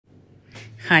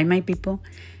Hi my people,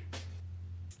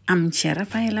 I'm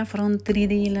Rafaela from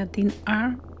 3D Gelatin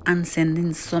Art and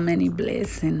sending so many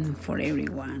blessings for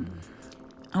everyone.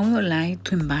 I would like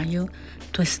to invite you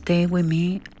to stay with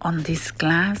me on this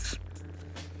class.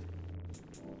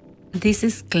 This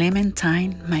is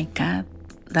Clementine, my cat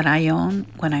that I owned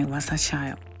when I was a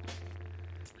child.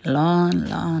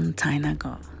 Long time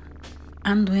ago.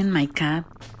 I'm doing my cat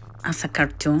as a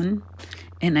cartoon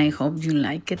and I hope you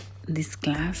like it, this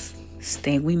class.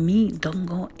 Stay with me, don't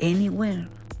go anywhere.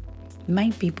 My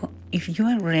people, if you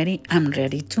are ready, I'm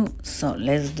ready too. So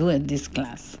let's do it this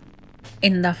class.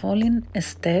 In the following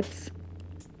steps,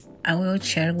 I will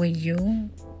share with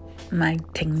you my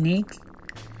techniques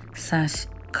such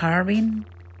carving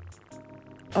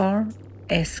or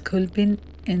sculpting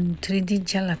in 3D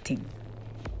gelatin.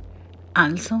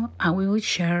 Also, I will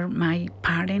share my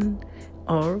pattern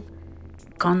or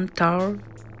contour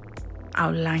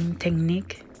outline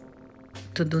technique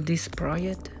to do this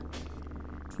project.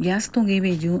 Just to give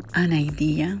you an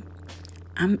idea,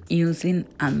 I'm using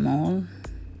a mold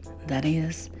that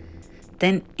is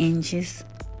 10 inches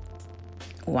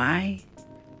wide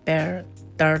per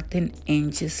 13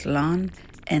 inches long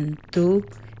and 2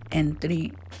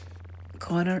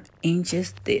 3/4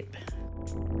 inches deep.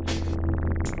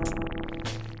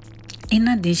 In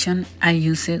addition, I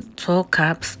used 12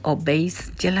 cups of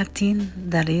base gelatin,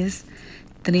 that is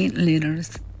 3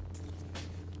 liters.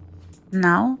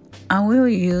 Now, I will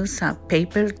use a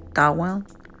paper towel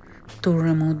to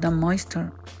remove the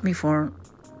moisture before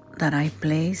that I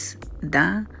place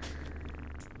the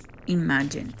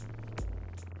image.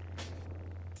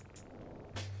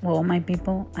 Well, my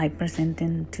people, I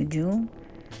presenting to you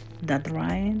the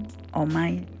drawing of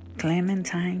my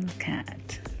Clementine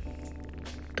cat.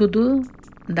 To do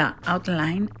the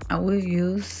outline, I will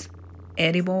use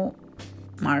edible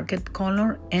market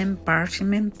color and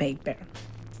parchment paper.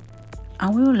 I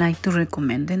would like to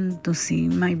recommend them to see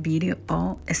my video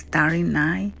of Starry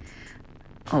Night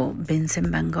of Vincent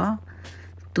van Gogh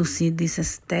to see this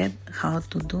step how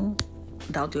to do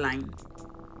the outline.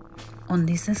 On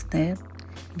this step,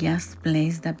 just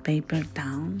place the paper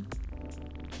down,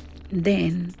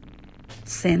 then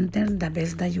center the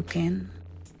best that you can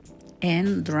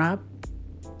and drop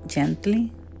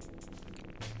gently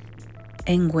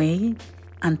and wait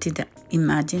until the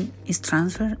image is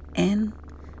transferred, and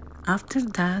after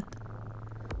that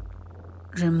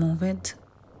remove it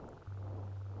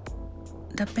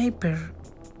the paper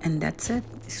and that's it,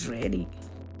 it's ready.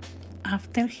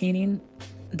 After hitting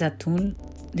the tool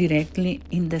directly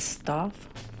in the stuff,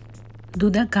 do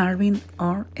the carving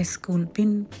or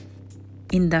sculpting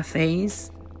in the face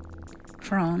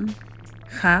from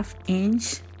 1/2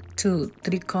 inch to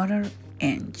 3/4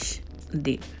 inch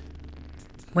deep.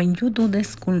 When you do the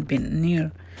sculpting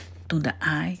near to the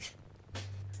eyes,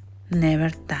 never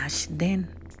touch them,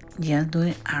 just do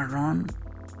it around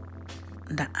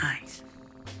the eyes.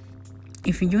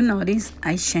 If you notice,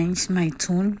 I change my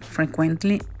tool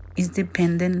frequently. It's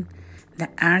dependent the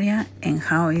area and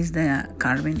how is the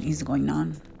carving is going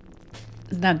on.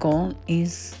 The goal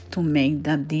is to make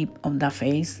the dip of the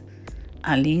face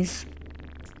at least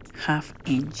 1/2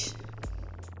 inch.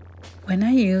 When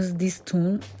I use this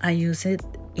tool, I use it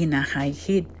in a high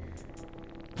heat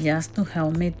just to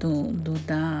help me to do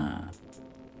the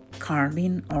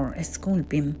carving or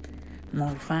sculpting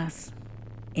more fast.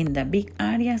 In the big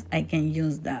areas, I can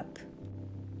use that.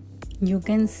 You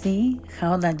can see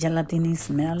how the gelatin is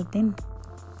melting.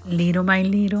 Little by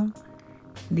little,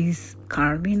 this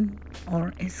carving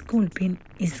or sculpting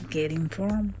is getting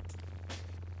form.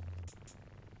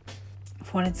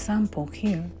 For example,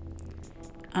 here,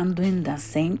 I'm doing the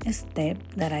same step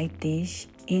that I teach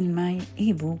in my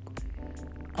ebook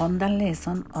on the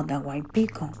lesson of the white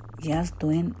pico, just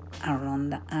doing around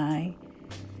the eye,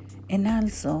 and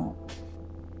also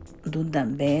do the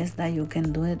best that you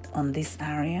can do it on this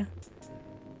area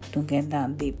to get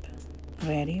that dip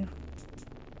ready.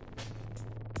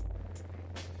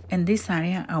 In this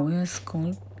area, I will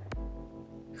sculpt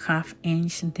 1/2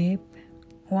 inch deep.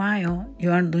 While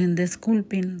you are doing the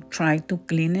sculpting, try to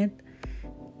clean it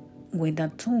with a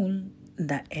tool,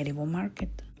 the edible market.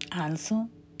 Also,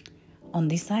 on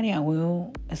this area, I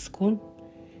will sculpt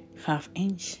 1/2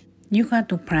 inch. You have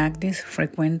to practice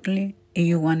frequently if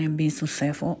you want to be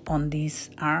successful on this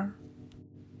art.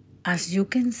 As you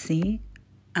can see,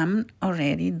 I'm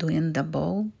already doing the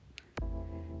bowl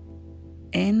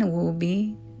and will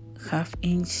be 1/2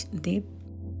 inch deep.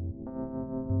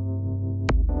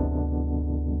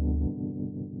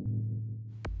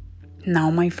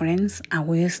 Now, my friends, I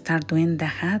will start doing the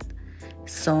hat.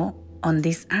 So on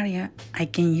this area, I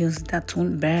can use the tool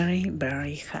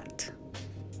very hot.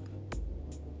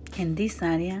 In this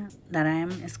area that I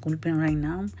am sculpting right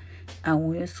now, I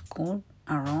will sculpt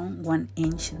around 1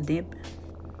 inch deep.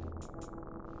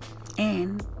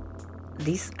 And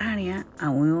this area, I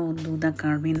will do the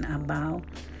carving about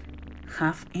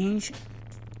 1/2 inch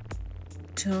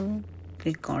to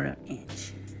 3/4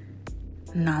 inch.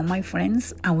 Now, my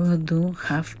friends, I will do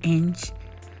 1/2 inch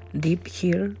deep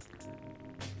here.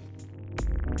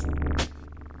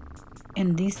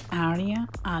 In this area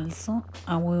also,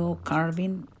 I will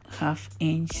carving 1/2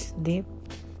 inch deep.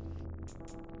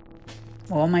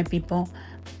 Well, my people,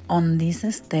 on this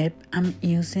step, I'm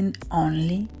using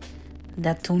only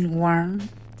the tool worn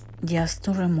just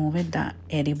to remove the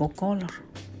edible color.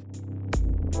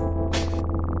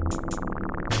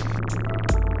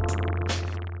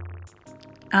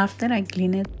 After I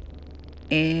cleaned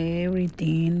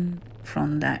everything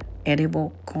from the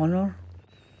edible color,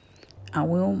 I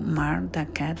will mark the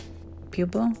cat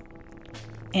pupil,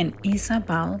 and it's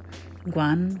about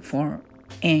 1/4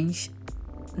 inch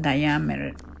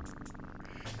diameter.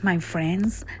 My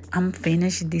friends, I'm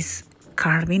finished this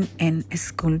carving and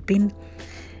sculpting,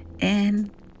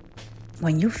 and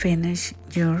when you finish,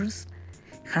 yours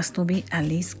has to be at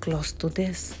least close to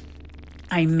this.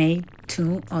 I made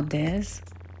 2 of this,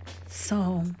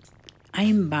 so I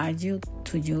invite you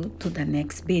to the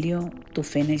next video to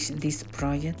finish this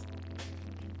project.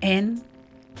 And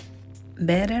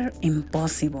better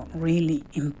impossible, really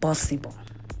impossible.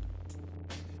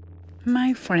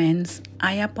 My friends,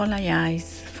 I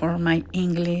apologize for my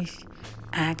English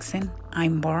accent.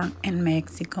 I'm born in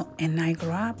Mexico and I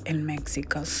grew up in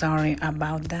Mexico. Sorry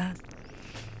about that.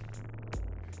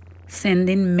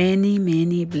 Sending many,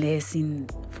 many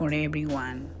blessings for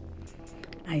everyone.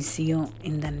 I see you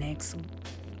in the next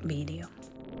video.